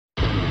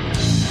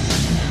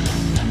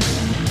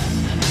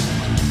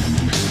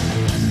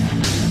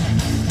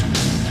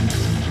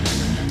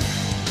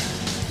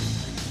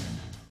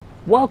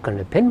Welcome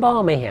to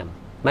Pinball Mayhem.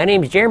 My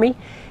name's Jeremy,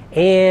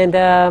 and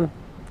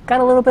got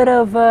a little bit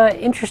of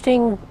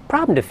interesting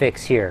problem to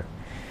fix here.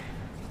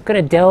 I'm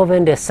going to delve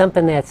into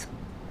something that's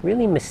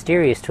really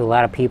mysterious to a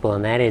lot of people,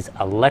 and that is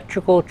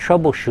electrical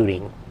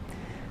troubleshooting.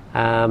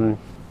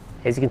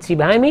 As you can see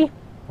behind me,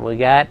 we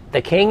got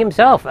the king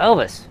himself,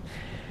 Elvis.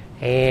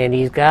 And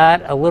he's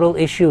got a little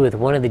issue with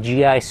one of the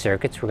GI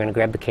circuits. We're going to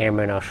grab the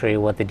camera and I'll show you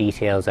what the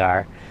details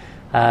are.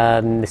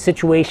 The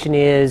situation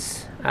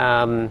is,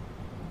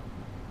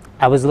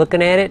 I was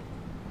looking at it,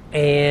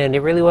 and it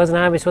really wasn't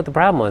obvious what the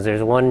problem was.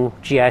 There's one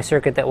GI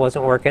circuit that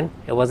wasn't working.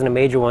 It wasn't a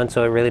major one,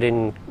 so it really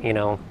didn't,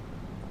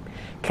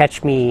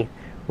 catch me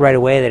right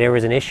away that there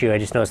was an issue. I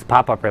just noticed the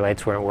pop-up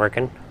lights weren't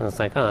working. I was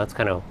like, oh, that's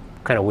kind of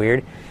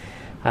weird.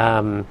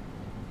 Started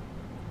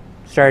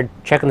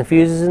checking the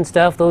fuses and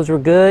stuff. Those were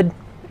good,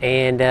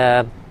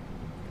 and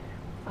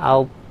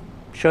I'll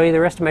show you the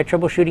rest of my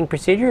troubleshooting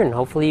procedure, and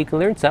hopefully you can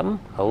learn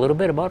something a little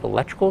bit about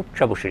electrical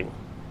troubleshooting.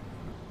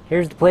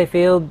 Here's the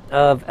playfield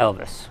of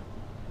Elvis.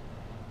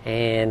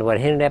 And what I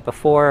hinted at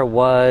before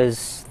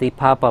was the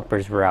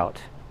pop-uppers were out.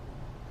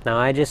 Now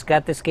I just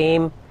got this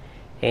game,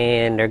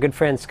 and our good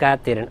friend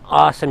Scott did an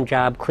awesome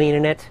job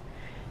cleaning it.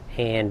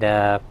 And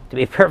to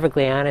be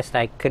perfectly honest,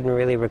 I couldn't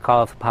really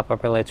recall if the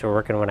pop-upper lights were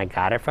working when I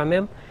got it from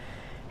him.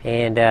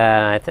 And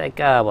I think,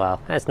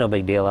 well, that's no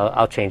big deal.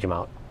 I'll change them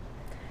out.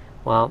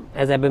 Well,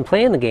 as I've been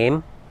playing the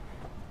game,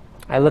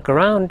 I look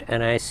around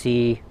and I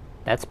see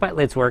that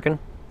spotlight's working,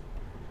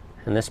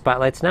 and this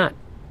spotlight's not.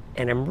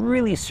 And I'm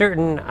really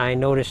certain I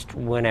noticed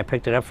when I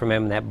picked it up from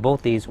him that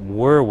both these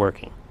were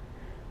working.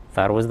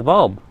 Thought it was the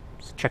bulb.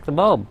 So check the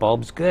bulb.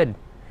 Bulb's good.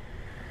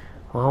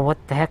 Well, what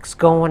the heck's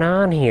going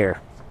on here?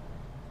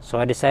 So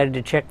I decided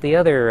to check the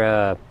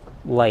other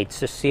lights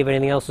just to see if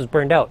anything else was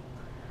burned out.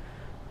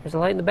 There's a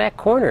light in the back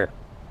corner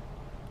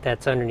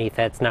that's underneath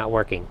that's not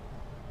working.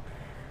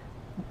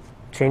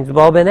 Change the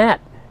bulb in that.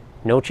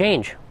 No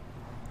change.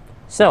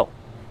 So,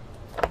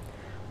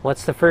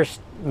 what's the first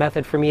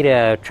method for me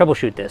to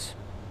troubleshoot this?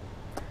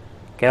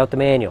 Get out the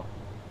manual.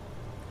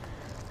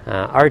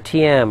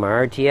 RTM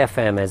or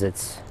RTFM as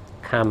it's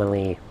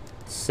commonly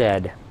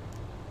said.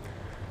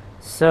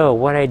 So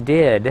what I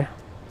did,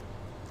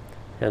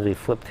 as we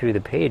flip through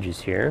the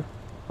pages here,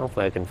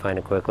 hopefully I can find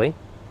it quickly.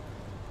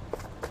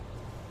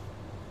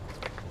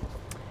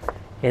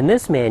 In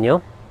this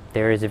manual,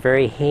 there is a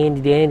very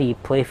handy-dandy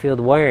playfield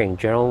wiring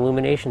general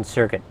illumination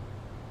circuit.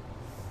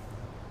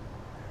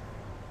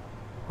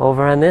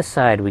 Over on this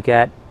side, we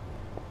got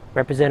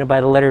represented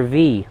by the letter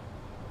V,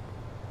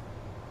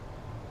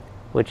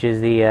 which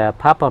is the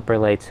pop-upper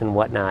lights and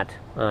whatnot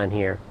on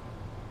here.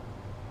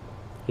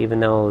 Even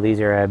though these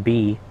are a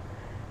B.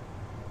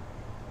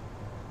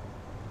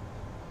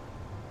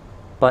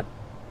 But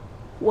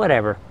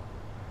whatever.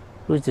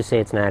 Who's to say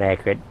it's not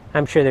accurate?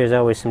 I'm sure there's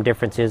always some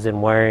differences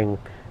in wiring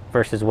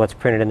versus what's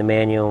printed in the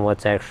manual and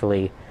what's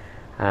actually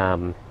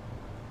done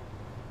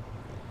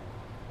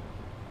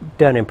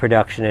in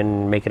production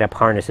and making up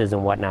harnesses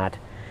and whatnot,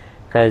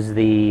 because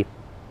the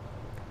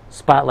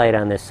spotlight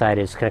on this side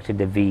is connected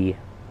to V.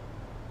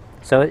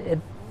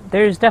 So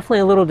there's definitely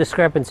a little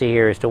discrepancy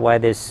here as to why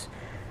this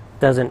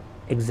doesn't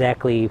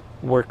exactly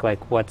work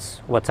like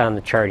what's on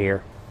the chart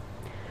here.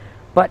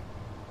 But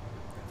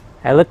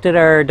I looked at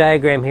our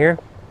diagram here.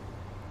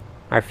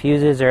 Our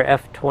fuses are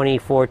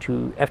F24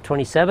 to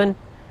F27.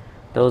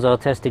 Those all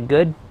tested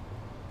good.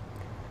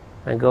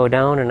 I go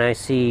down and I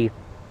see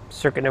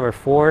circuit number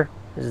 4.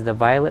 This is the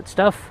violet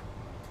stuff.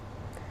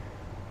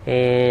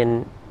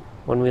 And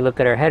when we look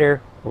at our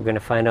header, we're going to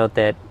find out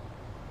that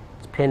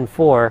it's pin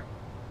 4.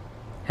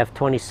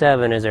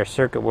 F27 is our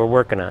circuit we're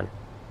working on.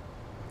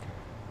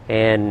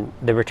 And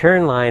the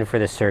return line for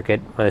the circuit,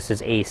 well, this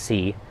is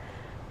AC,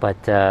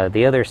 but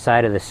the other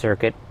side of the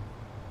circuit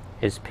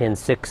is pin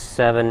 6,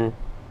 7,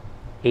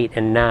 8,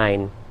 and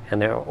 9,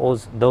 and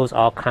those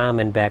all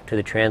common back to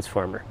the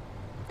transformer.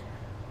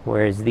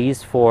 Whereas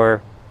these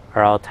 4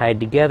 are all tied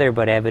together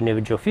but have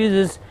individual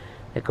fuses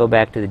that go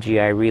back to the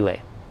GI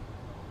relay.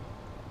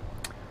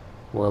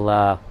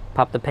 We'll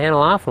pop the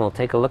panel off and we'll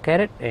take a look at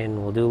it,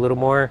 and we'll do a little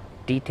more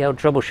detailed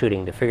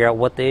troubleshooting to figure out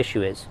what the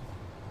issue is.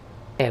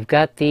 I've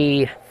got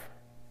the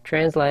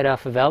translight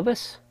off of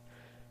Elvis,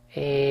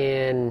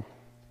 and I'm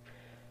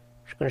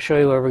just going to show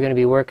you where we're going to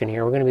be working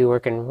here. We're going to be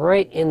working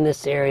right in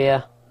this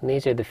area, and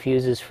these are the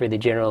fuses for the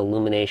general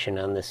illumination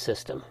on this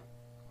system.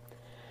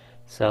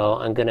 So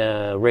I'm going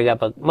to rig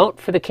up a mount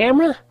for the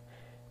camera,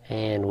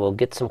 and we'll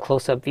get some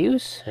close-up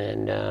views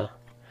and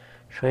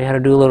show you how to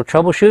do a little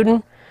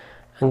troubleshooting.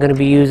 I'm going to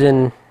be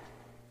using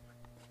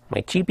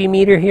my cheapy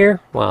meter here.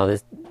 Well,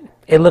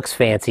 it looks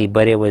fancy,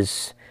 but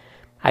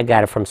I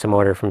got it from some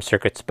order from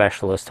Circuit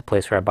Specialist, a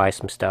place where I buy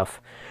some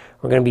stuff.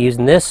 We're going to be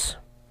using this.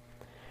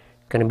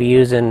 Going to be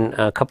using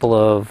a couple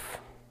of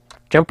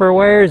jumper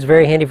wires,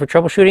 very handy for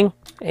troubleshooting.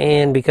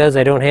 And because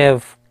I don't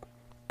have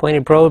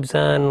pointed probes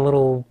on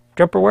little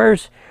jumper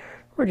wires,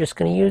 we're just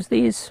going to use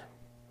these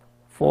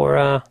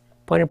for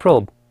pointed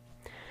probe.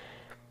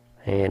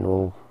 And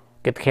we'll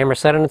get the camera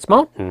set on its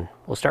mount and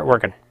we'll start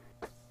working.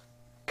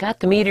 Got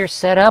the meter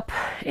set up,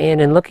 and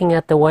in looking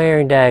at the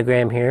wiring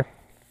diagram here,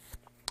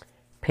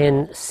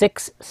 pin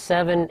 6,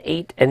 7,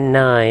 8, and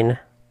 9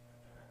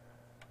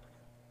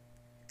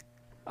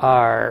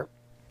 are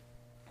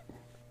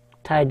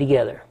tied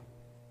together.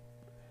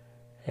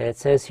 And it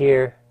says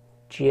here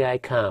GI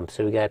COM.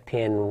 So we got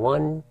pin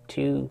 1,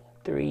 2,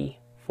 3,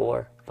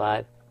 4,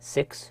 5,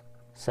 6,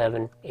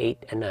 7, 8,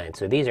 and 9.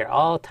 So these are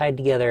all tied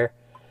together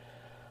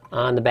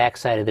on the back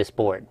side of this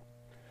board.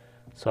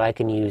 So I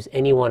can use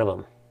any one of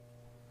them.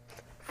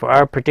 For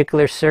our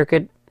particular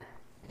circuit,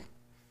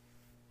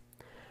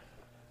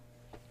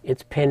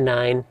 it's pin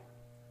 9.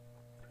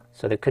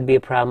 So there could be a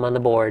problem on the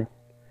board,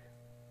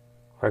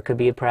 or it could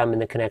be a problem in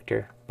the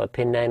connector, but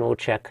pin 9 will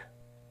check.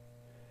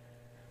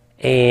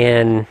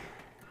 And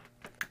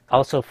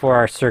also for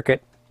our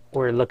circuit,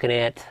 we're looking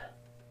at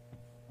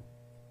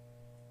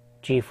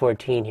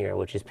G14 here,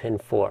 which is pin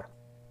 4.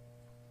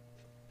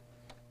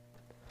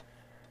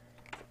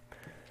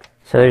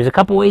 So there's a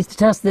couple ways to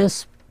test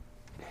this.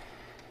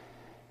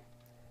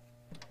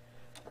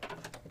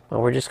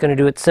 Well, we're just going to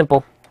do it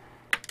simple.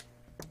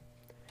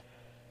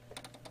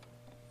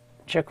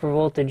 Check for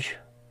voltage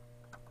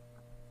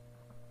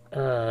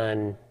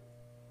on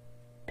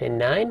pin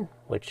 9,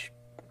 which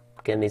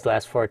again these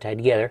last 4 are tied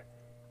together,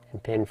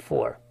 and pin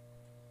 4.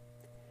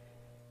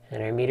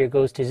 And our meter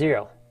goes to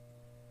 0.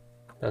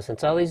 Now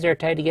since all these are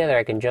tied together,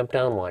 I can jump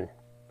down one.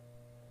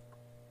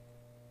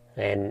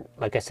 And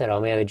like I said,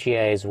 all my other GI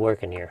is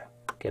working here.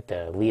 Get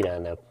the lead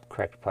on the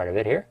correct part of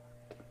it here.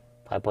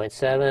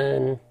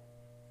 5.7,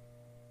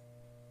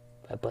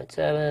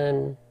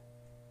 5.7,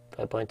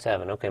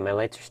 5.7. Okay, my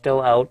lights are still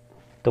out.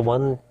 The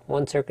one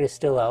circuit is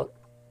still out.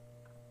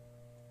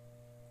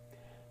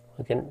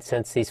 We can,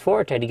 since these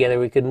 4 are tied together,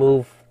 we could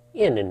move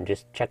in and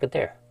just check it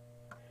there.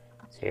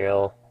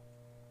 0,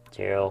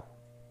 0,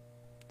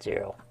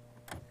 0.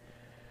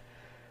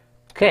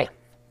 Okay.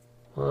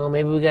 Well,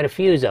 maybe we got a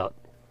fuse out.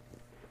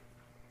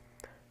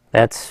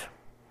 That's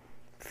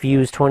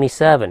fuse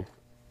 27.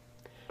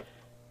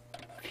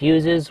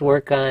 Fuses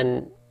work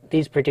on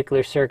these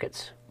particular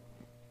circuits.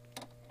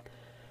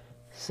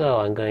 So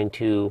I'm going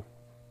to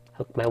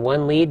hook my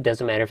one lead,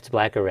 doesn't matter if it's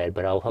black or red,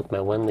 but I'll hook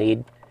my one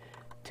lead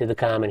to the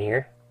common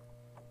here.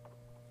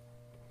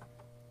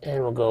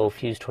 And we'll go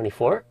fuse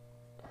 24.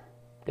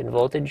 Good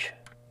voltage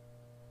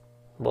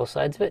on both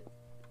sides of it.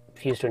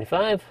 Fuse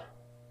 25.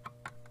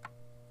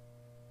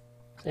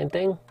 Same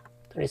thing.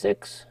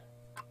 26.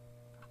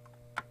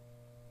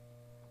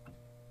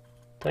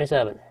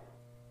 27.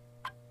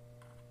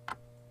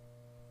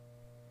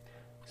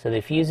 So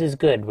the fuse is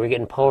good. We're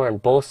getting power on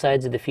both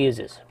sides of the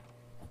fuses.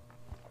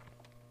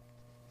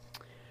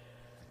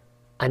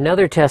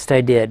 Another test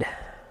I did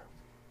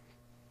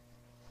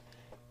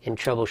in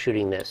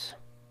troubleshooting this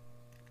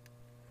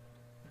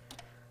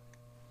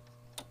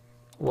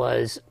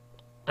was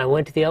I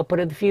went to the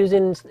output of the fuse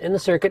in the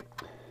circuit,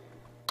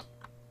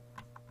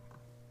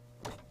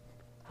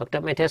 hooked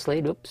up my test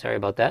lead. Oops, sorry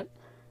about that.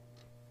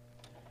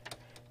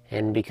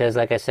 And because,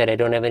 like I said, I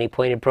don't have any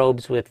pointed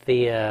probes with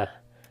the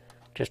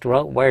just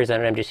wires on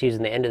it, I'm just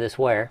using the end of this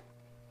wire.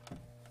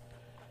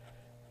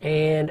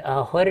 And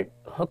I'll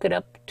hook it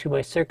up to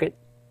my circuit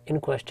in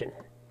question.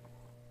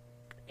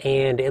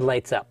 And it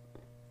lights up.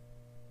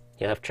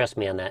 You'll have to trust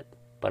me on that,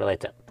 but it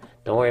lights up.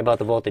 Don't worry about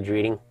the voltage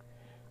reading.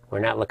 We're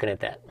not looking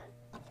at that.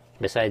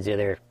 Besides,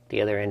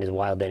 the other end is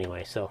wild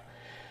anyway, so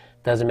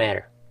it doesn't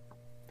matter.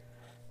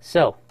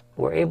 So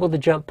we're able to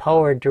jump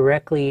power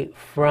directly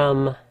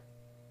from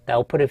the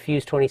output of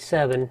fuse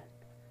 27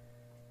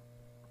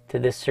 to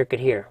this circuit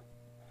here.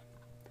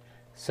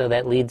 So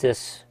that leads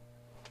us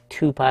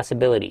two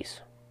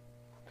possibilities.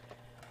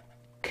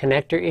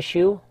 Connector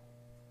issue,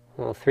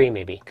 well, 3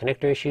 maybe.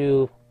 Connector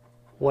issue,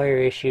 wire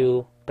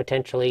issue,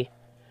 potentially,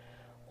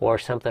 or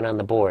something on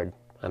the board,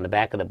 on the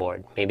back of the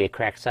board, maybe a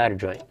cracked solder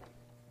joint.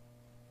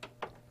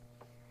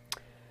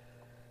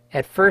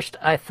 At first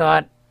I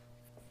thought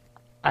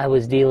I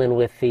was dealing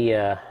with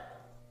the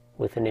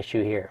with an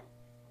issue here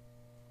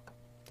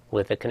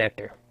with the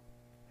connector.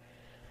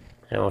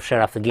 And we'll shut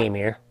off the game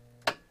here.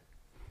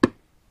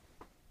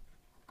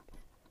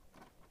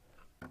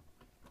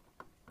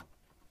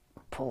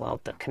 Pull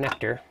out the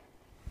connector.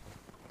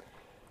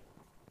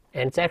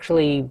 And it's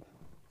actually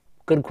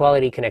good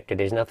quality connector.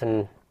 There's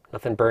nothing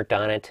burnt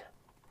on it.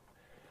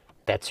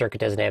 That circuit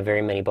doesn't have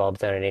very many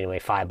bulbs on it anyway,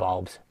 5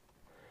 bulbs.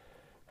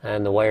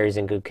 And the wire is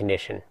in good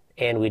condition.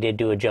 And we did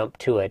do a jump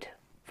to it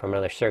from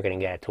another circuit and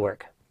get it to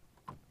work.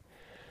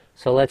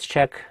 So let's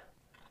check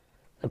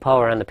the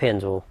power on the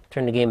pins. We'll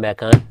turn the game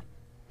back on.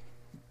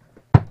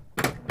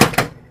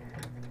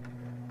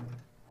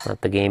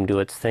 Let the game do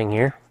its thing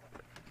here.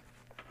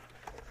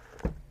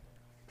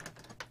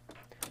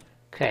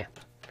 Okay,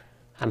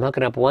 I'm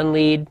hooking up one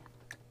lead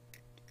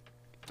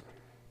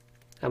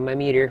of my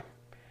meter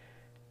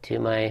to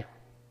my...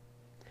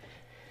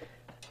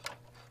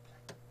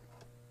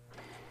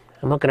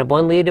 I'm hooking up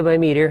one lead of my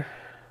meter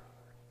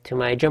to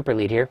my jumper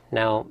lead here.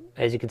 Now,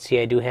 as you can see,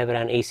 I do have it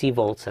on AC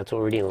volts. That's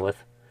what we're dealing with.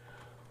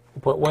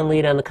 We'll put one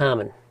lead on the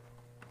common.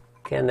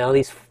 Okay, now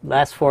these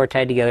last 4 are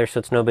tied together, so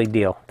it's no big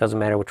deal. Doesn't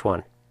matter which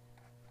one.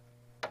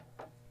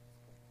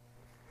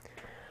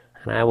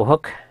 And I will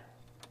hook.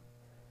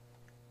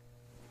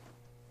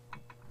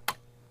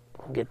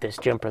 Get this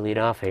jumper lead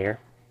off of here.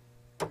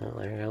 Oh,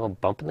 there we go,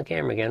 bumping the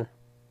camera again.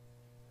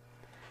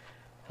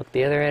 Hook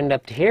the other end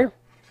up to here.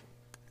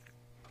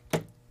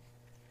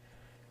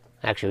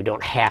 Actually, we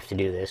don't have to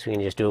do this. We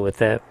can just do it with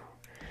the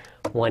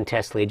one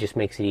test lead. Just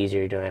makes it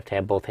easier. You don't have to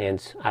have both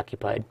hands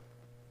occupied.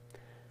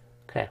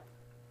 Okay.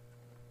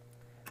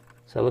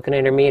 So looking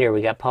at our meter,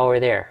 we got power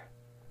there.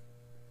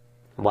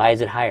 Why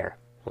is it higher?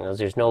 Because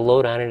there's no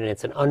load on it, and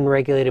it's an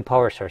unregulated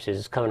power source.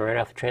 It's coming right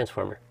off the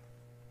transformer.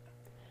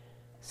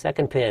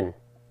 Second pin,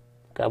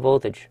 got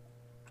voltage.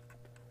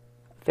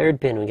 Third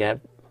pin, we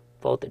got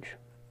voltage.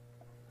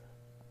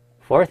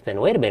 Fourth pin,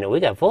 wait a minute, we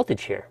got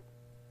voltage here.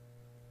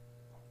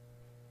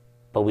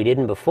 But we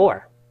didn't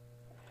before.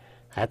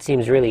 That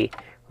seems really,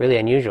 really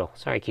unusual.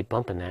 Sorry, I keep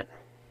bumping that.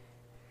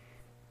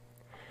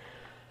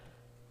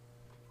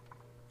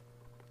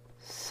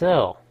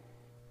 So,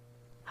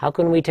 how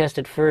can we test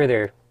it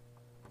further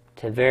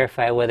to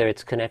verify whether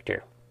it's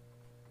connector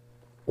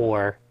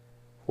or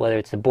whether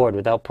it's the board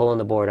without pulling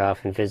the board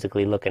off and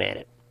physically looking at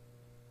it?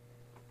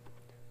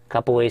 A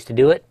couple ways to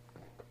do it.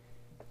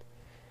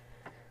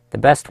 The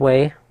best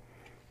way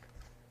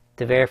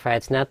to verify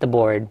it's not the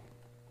board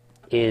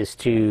is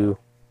to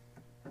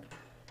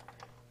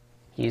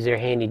use their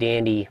handy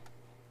dandy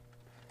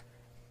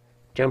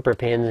jumper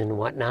pins and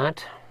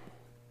whatnot,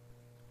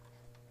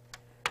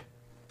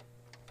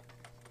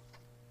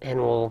 and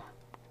we'll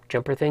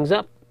jumper things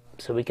up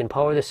so we can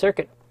power the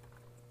circuit.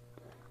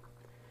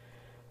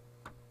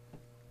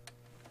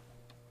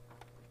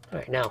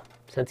 Alright, now,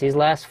 since these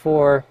last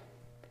 4,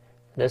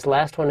 this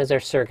last one is our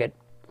circuit,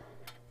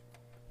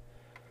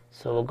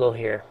 so we'll go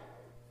here.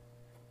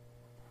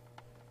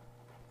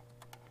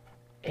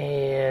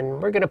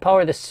 And we're going to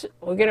power this,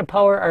 we're going to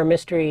power our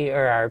mystery,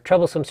 or our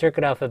troublesome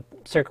circuit off of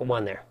circuit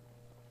 1 there.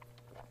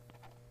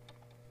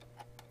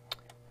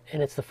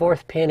 And it's the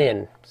 4th pin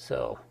in,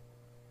 so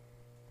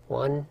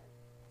 1,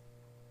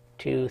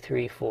 2,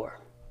 3, 4.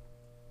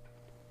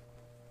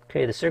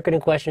 Okay, the circuit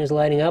in question is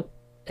lighting up,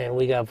 and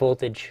we got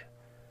voltage,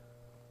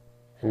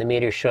 and the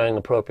meter's showing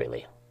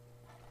appropriately.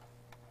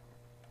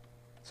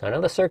 So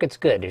now the circuit's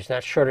good. There's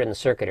not shorted in the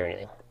circuit or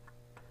anything.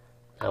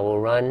 Now we'll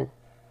run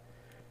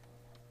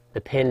the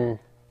pin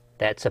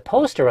that's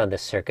supposed to run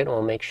this circuit.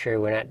 We'll make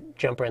sure we're not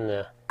jumpering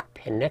the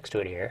pin next to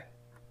it here.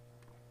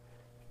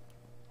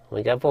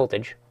 We got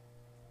voltage.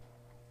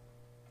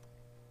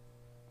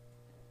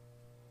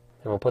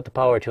 And we'll put the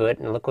power to it,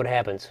 and look what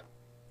happens.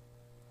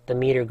 The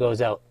meter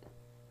goes out.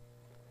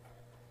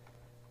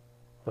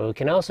 What we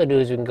can also do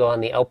is we can go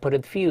on the output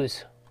of the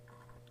fuse.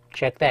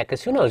 Check that,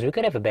 because who knows, we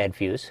could have a bad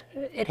fuse.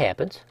 It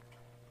happens.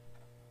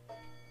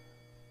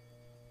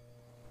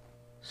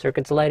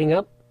 Circuit's lighting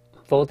up.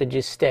 Voltage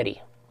is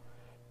steady.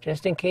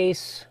 Just in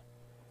case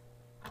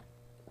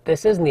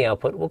this isn't the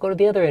output, we'll go to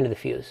the other end of the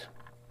fuse.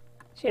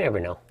 So you never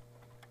know,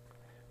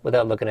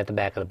 without looking at the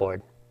back of the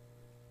board.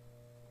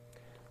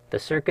 The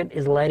circuit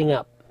is lighting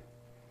up.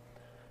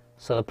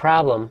 So the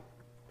problem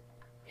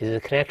is the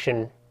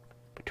connection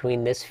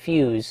between this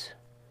fuse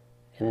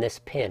and this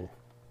pin.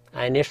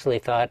 I initially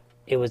thought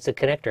it was the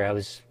connector.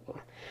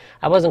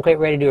 I wasn't quite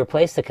ready to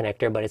replace the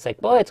connector, but it's like,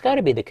 boy, it's got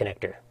to be the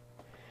connector.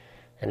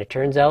 And it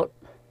turns out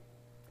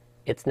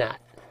it's not.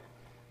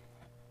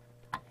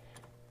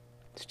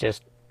 It's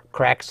just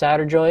cracked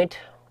solder joint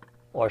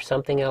or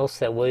something else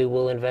that we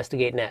will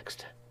investigate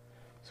next.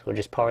 So we'll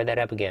just power that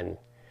up again.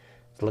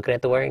 So looking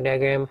at the wiring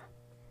diagram,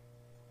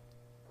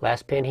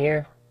 last pin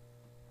here,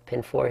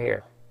 pin 4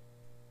 here.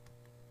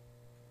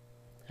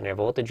 And our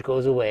voltage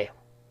goes away.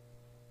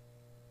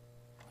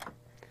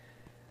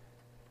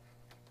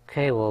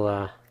 Okay,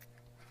 we'll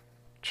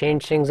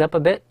change things up a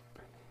bit.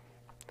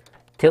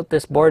 Tilt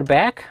this board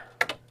back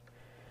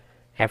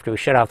after we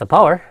shut off the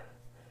power,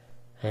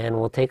 and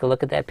we'll take a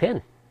look at that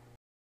pin.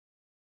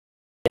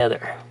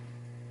 Together.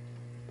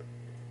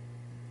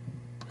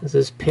 This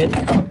is pin.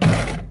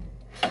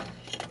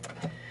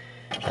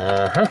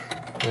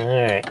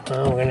 Alright,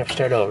 well, we're gonna have to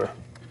start over.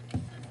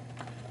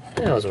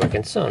 That was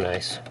working so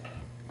nice.